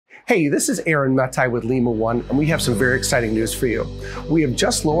Hey, this is Aaron Metai with Lima One, and we have some very exciting news for you. We have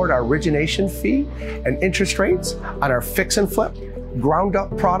just lowered our origination fee and interest rates on our fix and flip, ground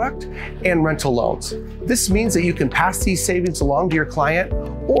up product, and rental loans. This means that you can pass these savings along to your client,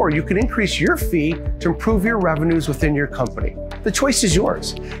 or you can increase your fee to improve your revenues within your company. The choice is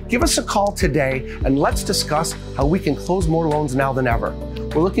yours. Give us a call today and let's discuss how we can close more loans now than ever.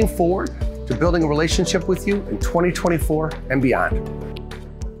 We're looking forward to building a relationship with you in 2024 and beyond.